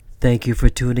Thank you for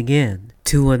tuning in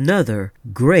to another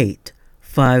great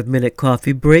 5-minute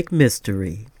coffee break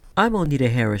mystery. I'm Onita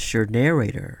Harris, your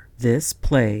narrator. This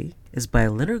play is by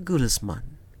Leonard Gudisman.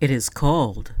 It is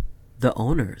called The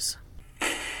Owners.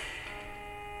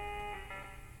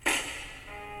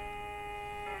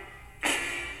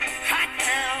 Hot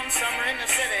town, summer in the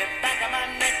city, back of my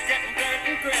neck getting dirt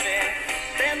and gritty.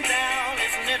 Bend down,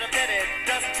 isn't it a pity?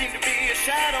 Doesn't seem to be a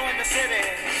shadow in the city.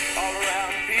 All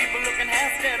around, people looking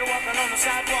half dead, walking on the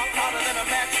sidewalk harder than a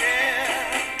match here.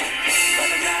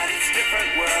 But at night it's a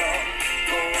different world.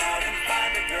 Go out and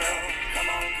find a girl.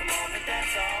 Come on and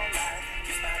dance all night.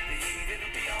 Despite the heat,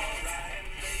 it'll be alright.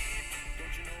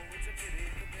 Don't you know it's a pity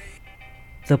the day.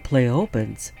 The play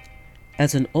opens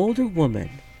as an older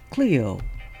woman, Cleo,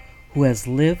 who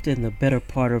has lived in the better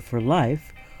part of her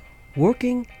life,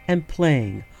 working and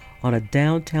playing on a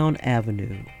downtown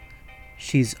avenue.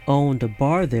 She's owned a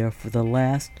bar there for the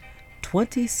last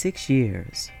 26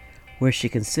 years, where she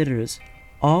considers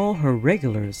all her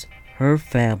regulars her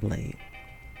family.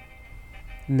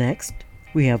 Next,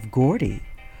 we have Gordy,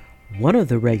 one of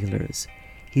the regulars.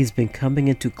 He's been coming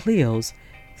into Cleos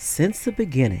since the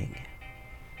beginning.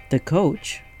 The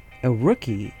coach, a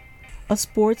rookie, a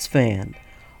sports fan,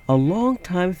 a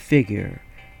longtime figure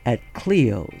at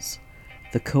Cleos.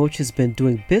 The coach has been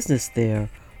doing business there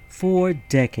for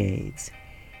decades.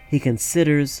 He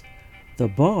considers the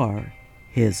bar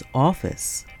his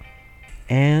office.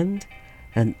 And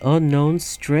an unknown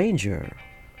stranger,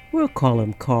 we'll call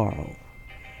him Carl,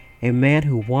 a man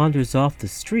who wanders off the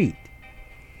street.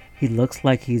 He looks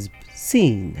like he's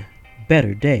seen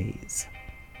better days.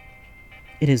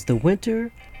 It is the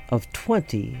winter of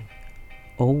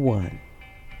 2001.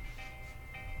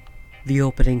 The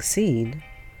opening scene,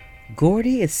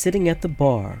 Gordy is sitting at the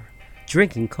bar,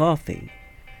 drinking coffee.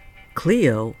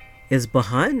 Cleo is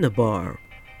behind the bar,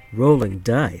 rolling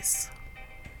dice.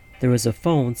 There is a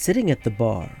phone sitting at the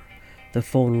bar. The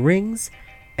phone rings,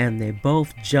 and they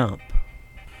both jump.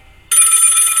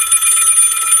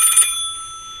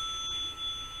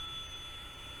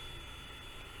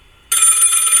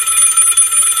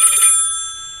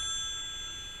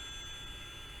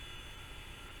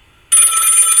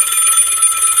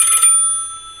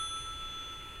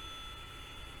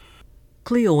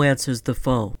 Cleo answers the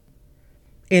phone.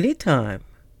 Anytime.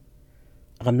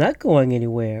 I'm not going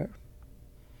anywhere.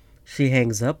 She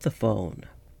hangs up the phone.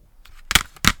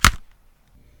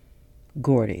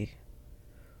 Gordy.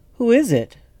 Who is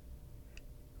it?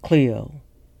 Cleo.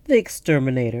 The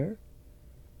exterminator.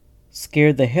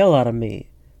 Scared the hell out of me.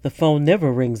 The phone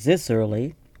never rings this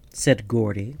early, said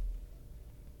Gordy.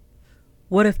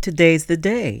 What if today's the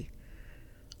day?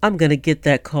 I'm going to get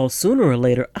that call sooner or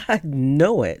later. I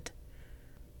know it.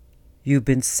 You've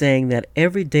been saying that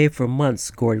every day for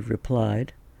months, Gordy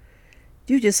replied.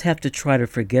 You just have to try to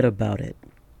forget about it.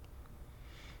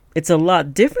 It's a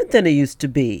lot different than it used to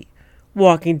be.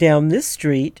 Walking down this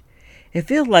street, it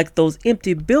feels like those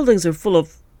empty buildings are full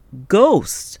of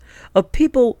ghosts of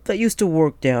people that used to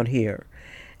work down here.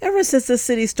 Ever since the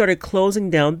city started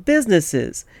closing down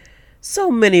businesses,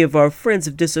 so many of our friends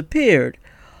have disappeared.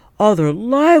 All their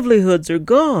livelihoods are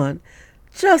gone,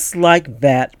 just like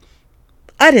that.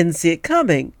 I didn't see it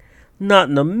coming, not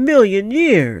in a million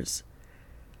years.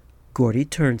 Gordy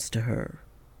turns to her.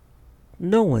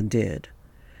 No one did,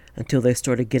 until they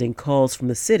started getting calls from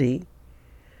the city.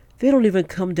 They don't even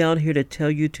come down here to tell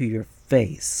you to your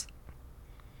face.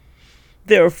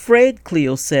 They're afraid,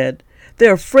 Cleo said.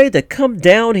 They're afraid to come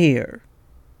down here.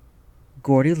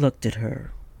 Gordy looked at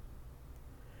her.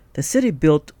 The city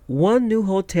built one new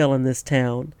hotel in this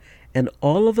town, and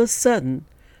all of a sudden,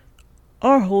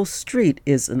 our whole street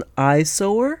is an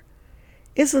eyesore?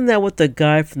 Isn't that what the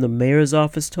guy from the mayor's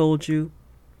office told you?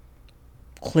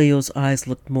 Cleo's eyes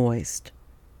looked moist.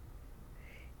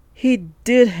 He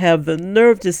did have the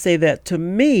nerve to say that to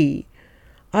me.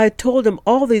 I told him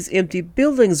all these empty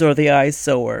buildings are the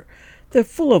eyesore. They're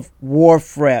full of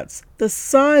wharf rats, the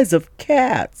size of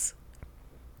cats.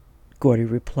 Gordy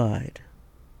replied.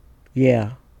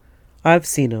 Yeah, I've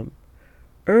seen 'em.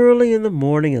 Early in the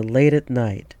morning and late at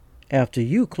night, after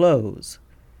you close.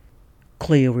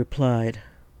 Cleo replied.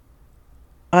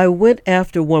 I went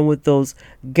after one with those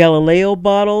Galileo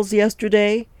bottles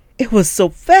yesterday. It was so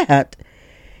fat.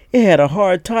 It had a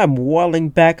hard time waddling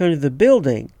back under the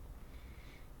building.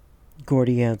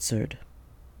 Gordy answered.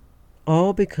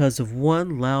 All because of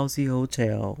one lousy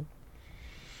hotel.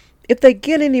 If they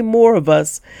get any more of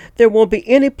us, there won't be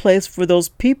any place for those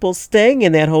people staying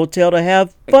in that hotel to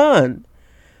have fun.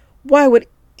 Why would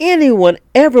anyone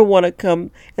ever want to come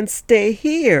and stay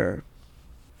here?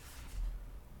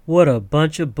 What a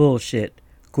bunch of bullshit,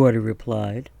 Gordy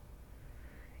replied.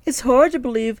 It's hard to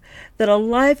believe that a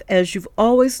life as you've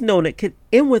always known it could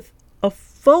end with a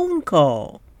phone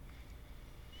call.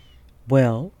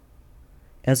 Well,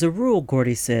 as a rule,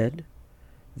 Gordy said,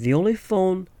 the only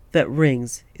phone that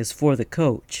rings is for the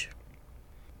coach.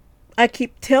 I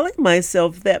keep telling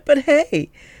myself that, but hey,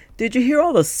 did you hear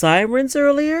all the sirens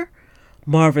earlier?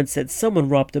 Marvin said someone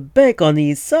robbed a bank on the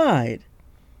east side.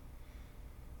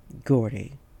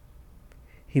 Gordy.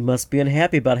 He must be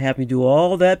unhappy about having to do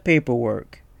all that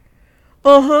paperwork.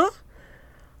 Uh-huh.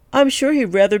 I'm sure he'd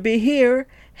rather be here,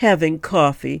 having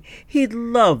coffee. He'd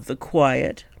love the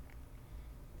quiet.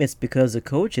 It's because the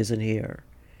coach isn't here.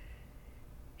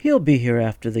 He'll be here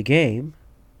after the game.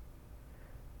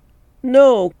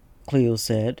 No, Cleo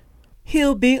said.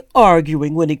 He'll be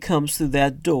arguing when he comes through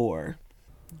that door.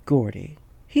 Gordy.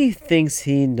 He thinks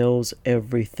he knows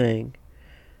everything.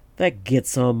 That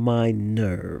gets on my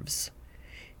nerves.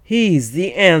 He's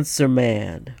the answer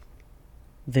man.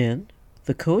 Then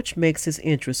the coach makes his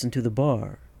entrance into the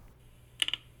bar.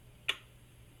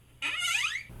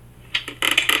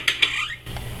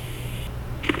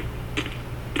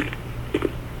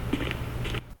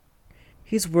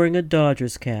 He's wearing a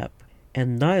Dodgers cap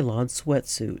and nylon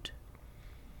sweatsuit.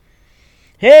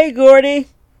 Hey, Gordy!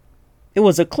 It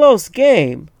was a close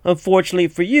game. Unfortunately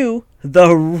for you,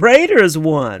 the Raiders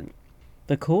won.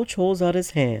 The coach holds out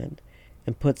his hand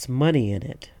and puts money in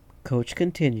it. Coach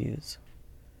continues.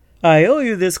 I owe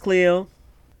you this, Cleo.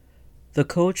 The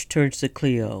coach turns to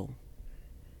Cleo.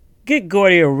 Get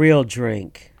Gordy a real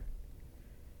drink.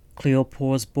 Cleo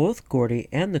pours both Gordy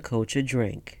and the coach a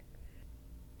drink.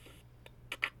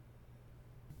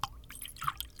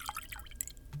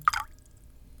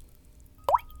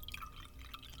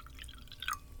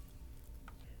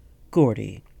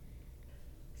 Gordy.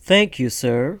 Thank you,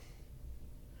 sir.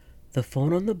 The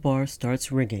phone on the bar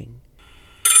starts ringing.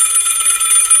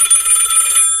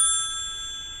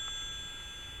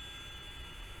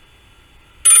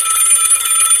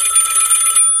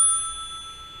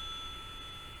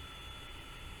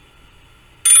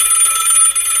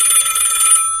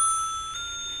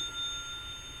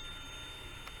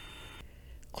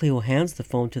 Cleo hands the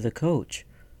phone to the coach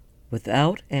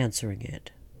without answering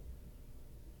it.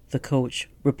 The coach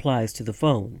replies to the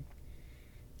phone.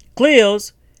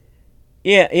 Cleos?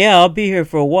 Yeah, I'll be here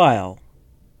for a while.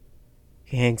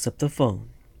 He hangs up the phone.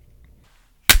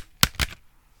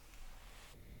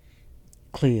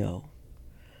 Cleo.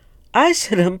 I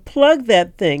should unplug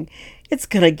that thing. It's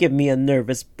gonna give me a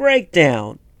nervous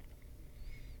breakdown.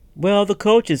 Well, the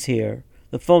coach is here.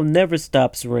 The phone never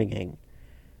stops ringing.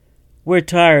 We're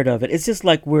tired of it. It's just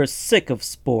like we're sick of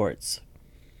sports.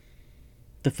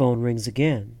 The phone rings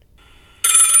again.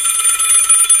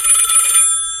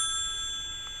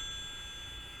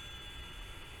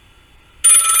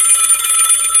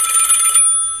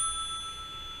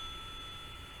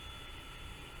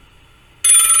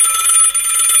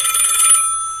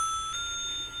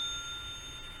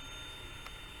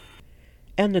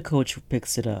 And the coach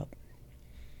picks it up.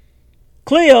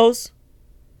 Cleos!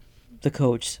 The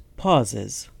coach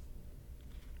pauses.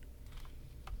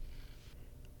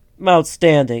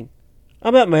 Outstanding.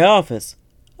 I'm at my office.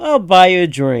 I'll buy you a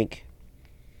drink.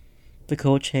 The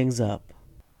coach hangs up.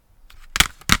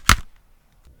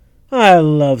 I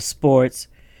love sports.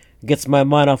 Gets my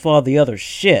mind off all the other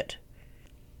shit.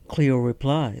 Cleo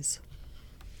replies.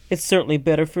 It's certainly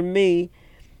better for me.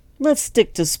 Let's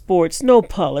stick to sports, no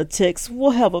politics.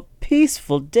 We'll have a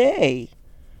peaceful day.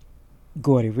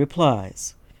 Gordy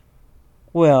replies.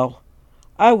 Well,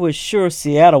 I was sure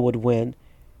Seattle would win.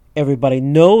 Everybody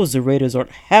knows the Raiders aren't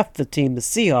half the team the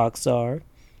Seahawks are.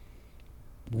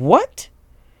 What?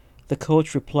 The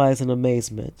coach replies in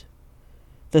amazement.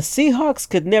 The Seahawks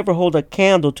could never hold a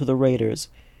candle to the Raiders.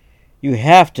 You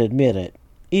have to admit it,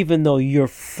 even though you're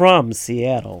from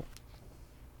Seattle.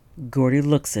 Gordy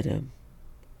looks at him.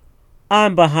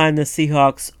 I'm behind the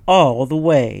Seahawks all the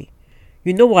way.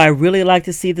 You know why I really like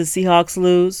to see the Seahawks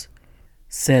lose?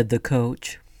 Said the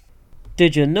coach.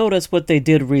 Did you notice what they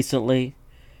did recently?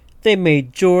 They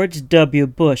made George W.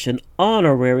 Bush an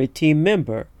honorary team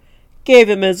member. Gave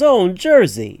him his own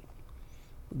jersey.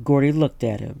 Gordy looked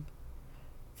at him.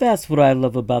 That's what I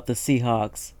love about the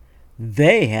Seahawks.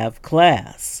 They have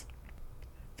class.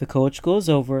 The coach goes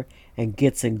over and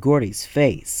gets in Gordy's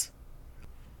face.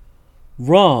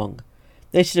 Wrong.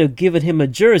 They should have given him a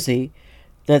jersey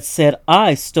that said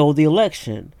I stole the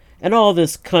election, and all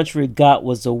this country got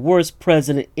was the worst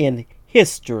president in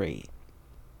history.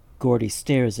 Gordy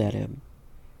stares at him.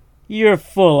 You're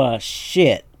full of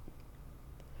shit.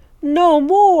 No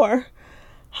more.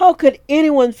 How could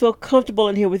anyone feel comfortable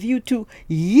in here with you two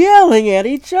yelling at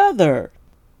each other?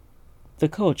 The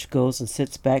coach goes and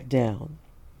sits back down.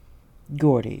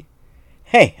 Gordy.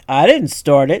 Hey, I didn't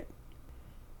start it.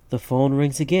 The phone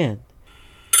rings again.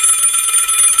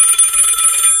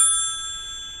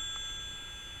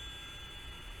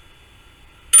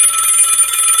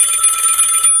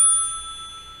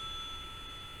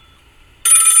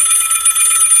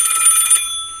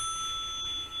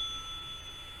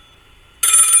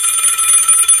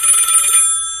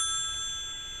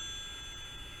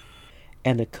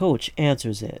 And the coach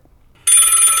answers it.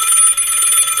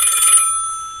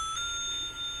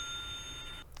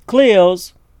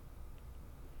 Cleos.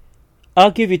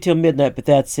 I'll give you till midnight, but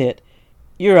that's it.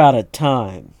 You're out of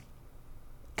time.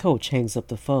 Coach hangs up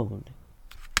the phone.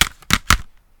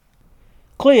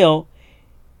 Cleo,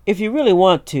 if you really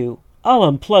want to, I'll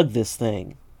unplug this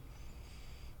thing.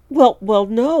 Well,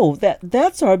 no,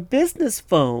 that's our business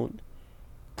phone.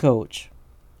 Coach.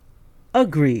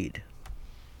 Agreed.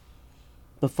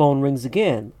 The phone rings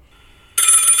again.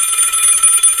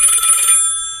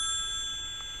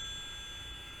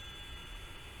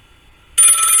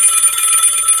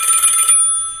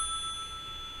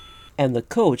 And the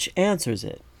coach answers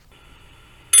it.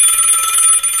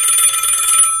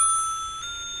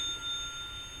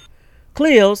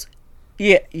 Cleos?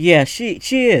 Yeah, she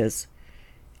is.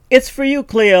 It's for you,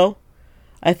 Cleo.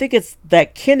 I think it's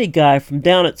that Kenny guy from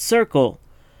down at Circle.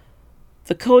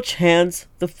 The coach hands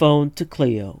the phone to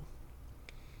Cleo.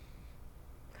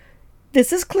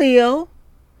 This is Cleo.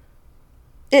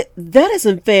 That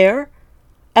isn't fair.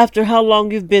 After how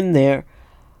long you've been there.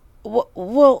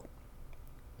 Well,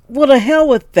 to hell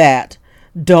with that.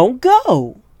 Don't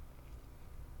go.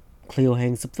 Cleo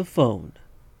hangs up the phone.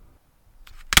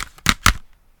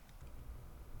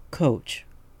 Coach.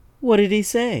 What did he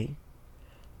say?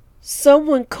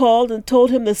 Someone called and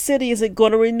told him the city isn't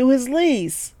going to renew his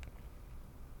lease.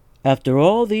 After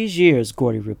all these years,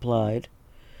 Gordy replied.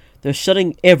 They're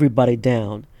shutting everybody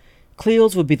down.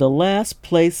 Cleos would be the last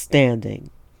place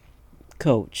standing.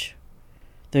 Coach.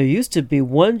 There used to be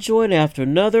one joint after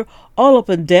another all up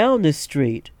and down this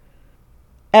street.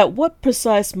 At what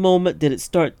precise moment did it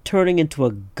start turning into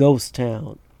a ghost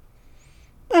town?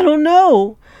 I don't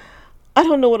know. I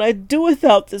don't know what I'd do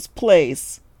without this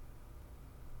place.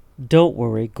 Don't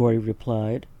worry, Gordy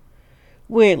replied.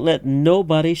 We ain't letting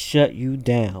nobody shut you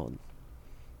down.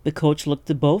 The coach looked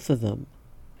at both of them.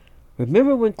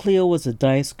 Remember when Cleo was a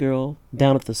dice girl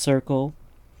down at the Circle?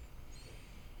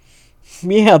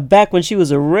 Yeah, back when she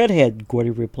was a redhead, Gordy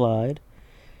replied.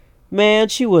 Man,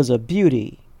 she was a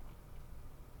beauty.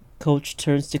 Coach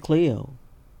turns to Cleo.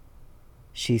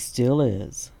 She still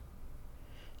is.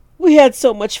 We had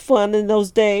so much fun in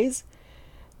those days.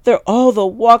 They're all the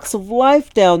walks of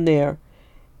life down there,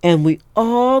 and we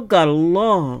all got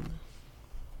along.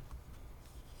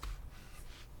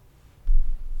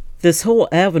 This whole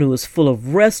avenue is full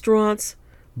of restaurants,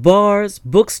 bars,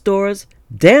 bookstores,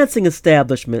 dancing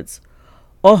establishments.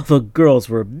 All the girls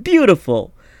were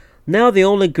beautiful. Now the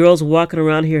only girls walking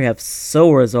around here have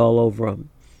sores all over them.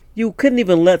 You couldn't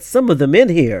even let some of them in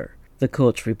here, the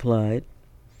coach replied.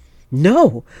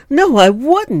 No, I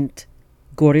wouldn't.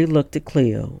 Gordy looked at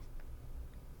Cleo.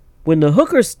 When the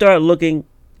hookers start looking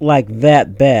like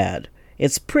that bad,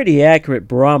 it's a pretty accurate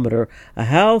barometer of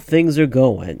how things are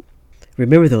going.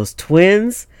 Remember those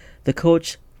twins? The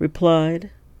coach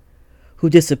replied. Who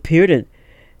disappeared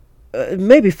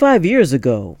maybe 5 years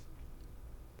ago.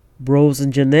 Rose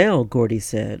and Janelle, Gordy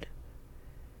said.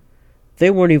 They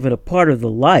weren't even a part of the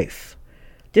life.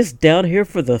 Just down here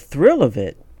for the thrill of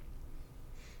it.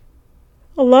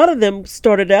 A lot of them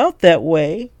started out that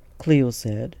way, Cleo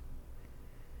said.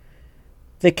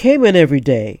 They came in every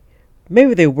day.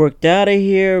 Maybe they worked out of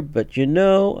here, but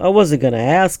I wasn't going to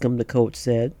ask them, the coach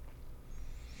said.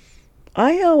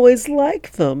 I always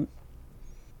liked them.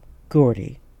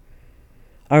 Gordy.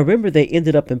 I remember they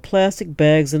ended up in plastic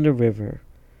bags in the river.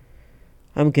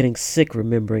 I'm getting sick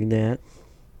remembering that.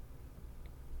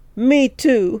 Me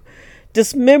too.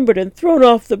 Dismembered and thrown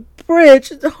off the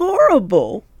bridge. It's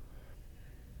horrible.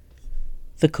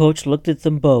 The coach looked at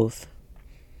them both.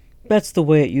 That's the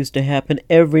way it used to happen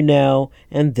every now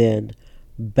and then,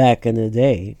 back in the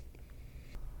day.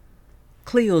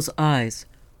 Cleo's eyes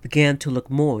began to look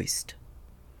moist.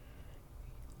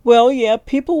 Well, yeah,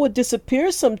 people would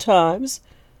disappear sometimes.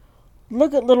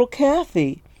 Look at little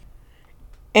Kathy.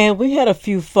 And we had a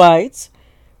few fights.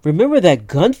 Remember that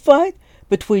gunfight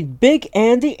between Big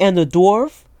Andy and the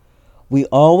dwarf? We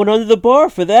all went under the bar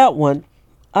for that one.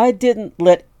 I didn't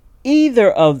let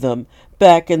either of them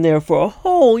back in there for a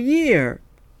whole year.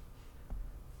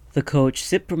 The coach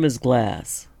sipped from his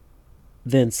glass,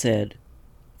 then said,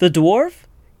 The dwarf?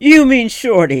 You mean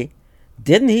Shorty.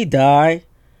 Didn't he die?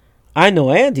 I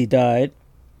know Andy died.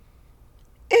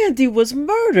 Andy was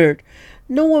murdered.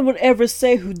 No one would ever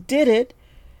say who did it.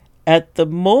 At the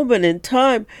moment in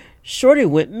time, Shorty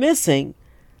went missing.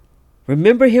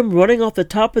 Remember him running off the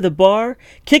top of the bar,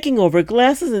 kicking over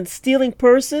glasses and stealing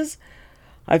purses?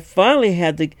 I finally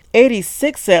had to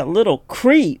 86 that little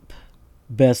creep.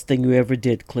 Best thing you ever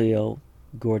did, Cleo,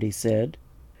 Gordy said.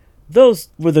 Those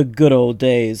were the good old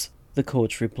days, the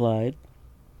coach replied.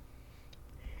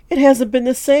 It hasn't been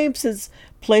the same since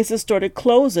places started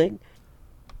closing.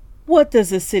 What does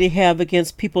the city have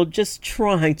against people just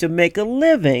trying to make a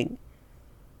living?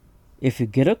 If you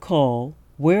get a call,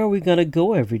 where are we going to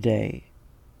go every day?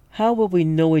 How will we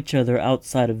know each other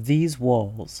outside of these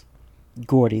walls?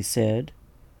 Gordy said.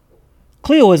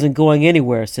 Cleo isn't going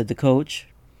anywhere, said the coach.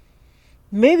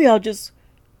 Maybe I'll just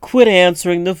quit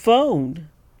answering the phone.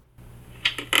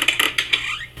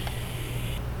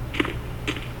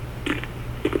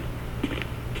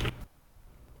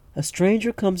 A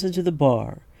stranger comes into the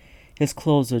bar. His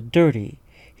clothes are dirty.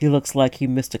 He looks like he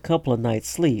missed a couple of nights'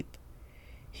 sleep.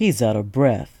 He's out of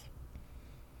breath.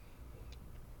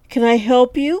 Can I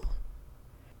help you?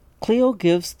 Cleo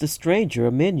gives the stranger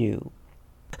a menu.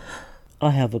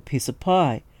 I'll have a piece of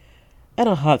pie and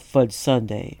a hot fudge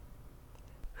sundae.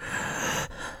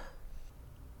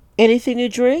 Anything to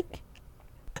drink?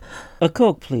 A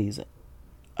Coke, please.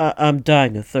 I'm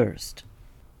dying of thirst.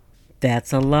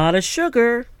 That's a lot of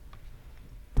sugar.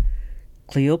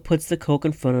 Cleo puts the Coke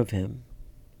in front of him.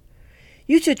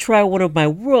 You should try one of my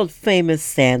world-famous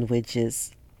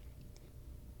sandwiches.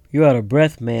 You're out of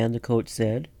breath, man, the coach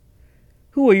said.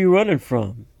 Who are you running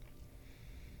from?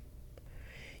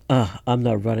 I'm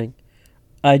not running.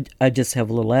 I just have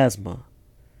a little asthma.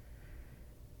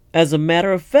 As a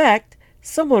matter of fact,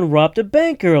 someone robbed a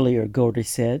bank earlier, Gordy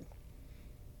said.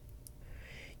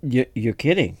 You're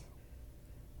kidding.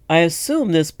 I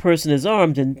assume this person is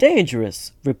armed and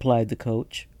dangerous, replied the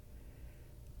coach.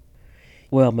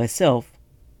 Well, myself,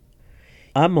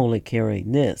 I'm only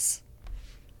carrying this.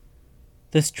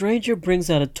 The stranger brings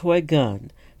out a toy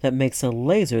gun that makes a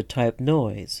laser-type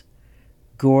noise.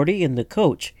 Gordy and the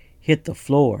coach hit the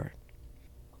floor.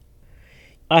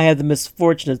 I had the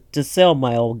misfortune to sell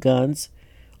my old guns,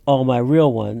 all my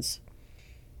real ones.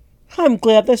 I'm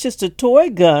glad that's just a toy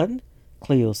gun,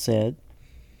 Cleo said.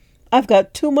 I've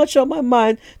got too much on my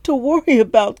mind to worry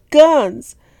about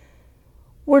guns.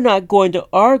 We're not going to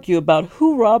argue about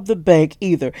who robbed the bank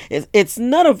either. It's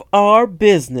none of our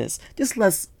business. Just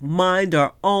let's mind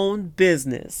our own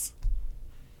business.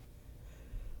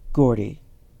 Gordy.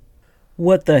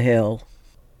 What the hell?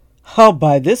 I'll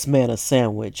buy this man a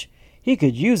sandwich. He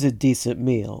could use a decent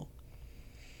meal.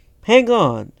 Hang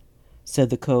on, said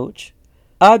the coach.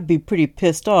 I'd be pretty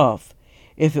pissed off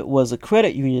if it was a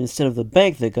credit union instead of the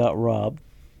bank that got robbed.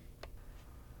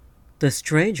 The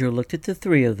stranger looked at the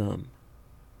three of them.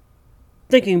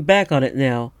 Thinking back on it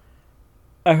now,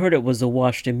 I heard it was the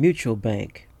Washington Mutual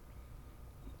Bank.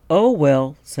 Oh,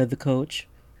 well, said the coach.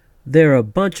 They're a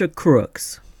bunch of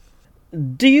crooks.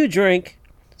 Do you drink?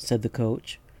 Said the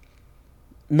coach.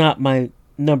 Not my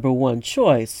number one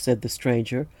choice, said the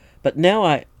stranger, but now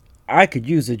I could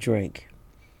use a drink.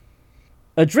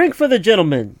 A drink for the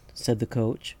gentleman, said the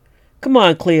coach. Come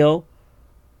on, Cleo.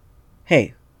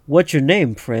 Hey, what's your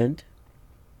name, friend?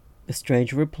 The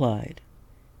stranger replied.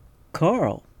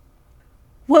 Carl.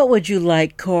 What would you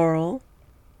like, Carl?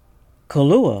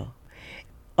 Kahlua,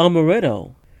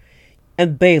 amaretto,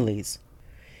 and Bailey's.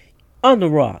 On the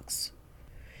rocks.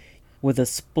 with a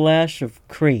splash of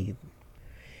cream.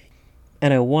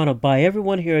 And I want to buy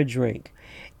everyone here a drink.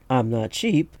 I'm not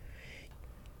cheap.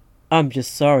 I'm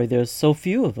just sorry there's so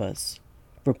few of us,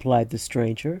 replied the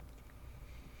stranger.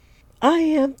 I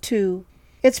am too.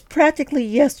 It's practically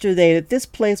yesterday that this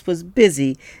place was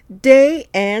busy, day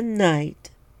and night.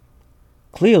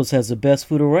 Cleos has the best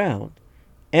food around,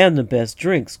 and the best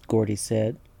drinks, Gordy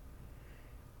said.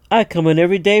 I come in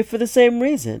every day for the same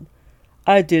reason.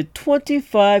 I did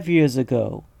 25 years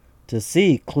ago, to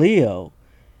see Cleo.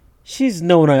 She's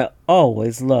known I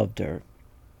always loved her.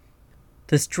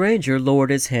 The stranger lowered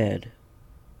his head.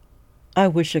 I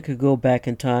wish I could go back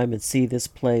in time and see this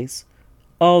place,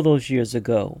 all those years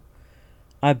ago.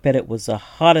 I bet it was the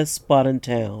hottest spot in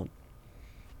town.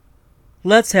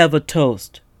 Let's have a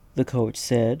toast, the coach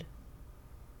said.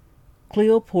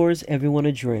 Cleo pours everyone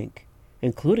a drink,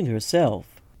 including herself.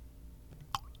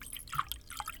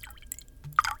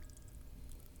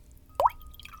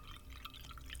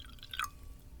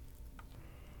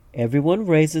 Everyone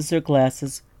raises their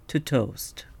glasses to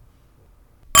toast.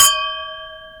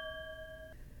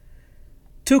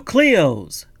 To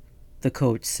Cleos, the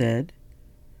coach said.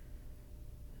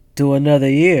 to another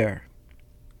year,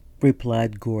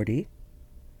 replied Gordy.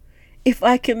 If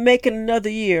I can make it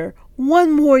another year,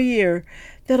 one more year,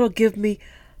 that'll give me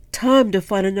time to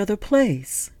find another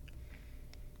place.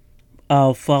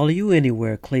 I'll follow you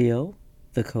anywhere, Cleo,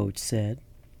 the coach said.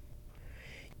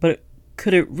 But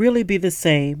could it really be the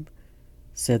same?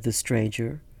 Said the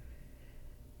stranger.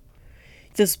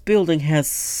 This building has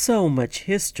so much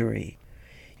history.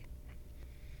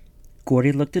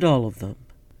 Gordy looked at all of them.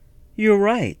 You're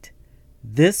right.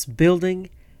 This building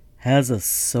has a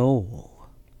soul.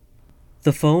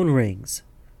 The phone rings.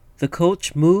 The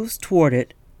coach moves toward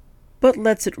it, but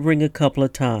lets it ring a couple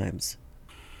of times.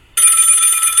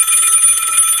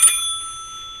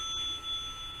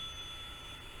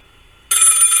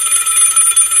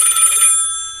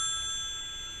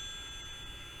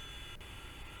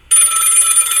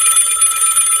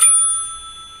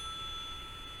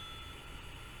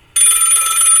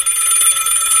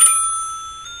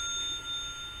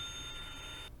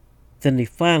 Then he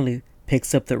finally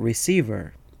picks up the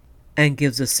receiver and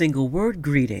gives a single word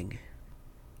greeting.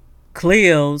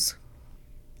 Cleos.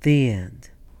 The end.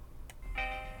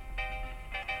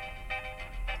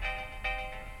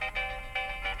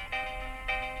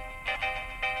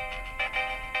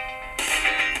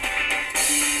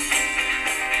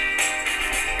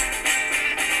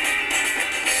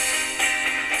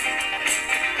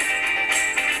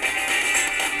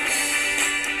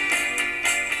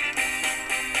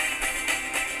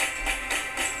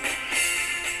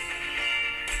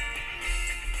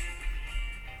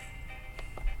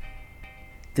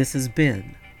 This has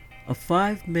been a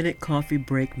 5-minute coffee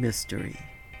break mystery.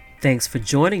 Thanks for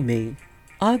joining me.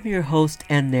 I'm your host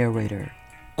and narrator,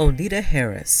 Onita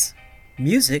Harris.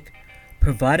 Music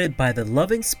provided by The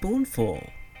Loving Spoonful.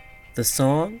 The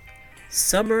song,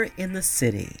 Summer in the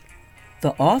City.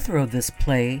 The author of this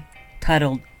play,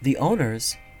 titled The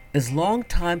Owners, is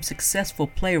longtime successful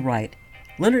playwright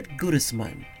Leonard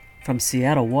Gudisman from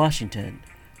Seattle, Washington,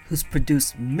 who's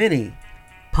produced many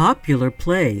popular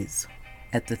plays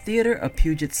at the Theater of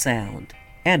Puget Sound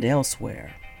and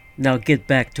elsewhere. Now get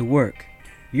back to work.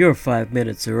 Your 5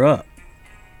 minutes are up.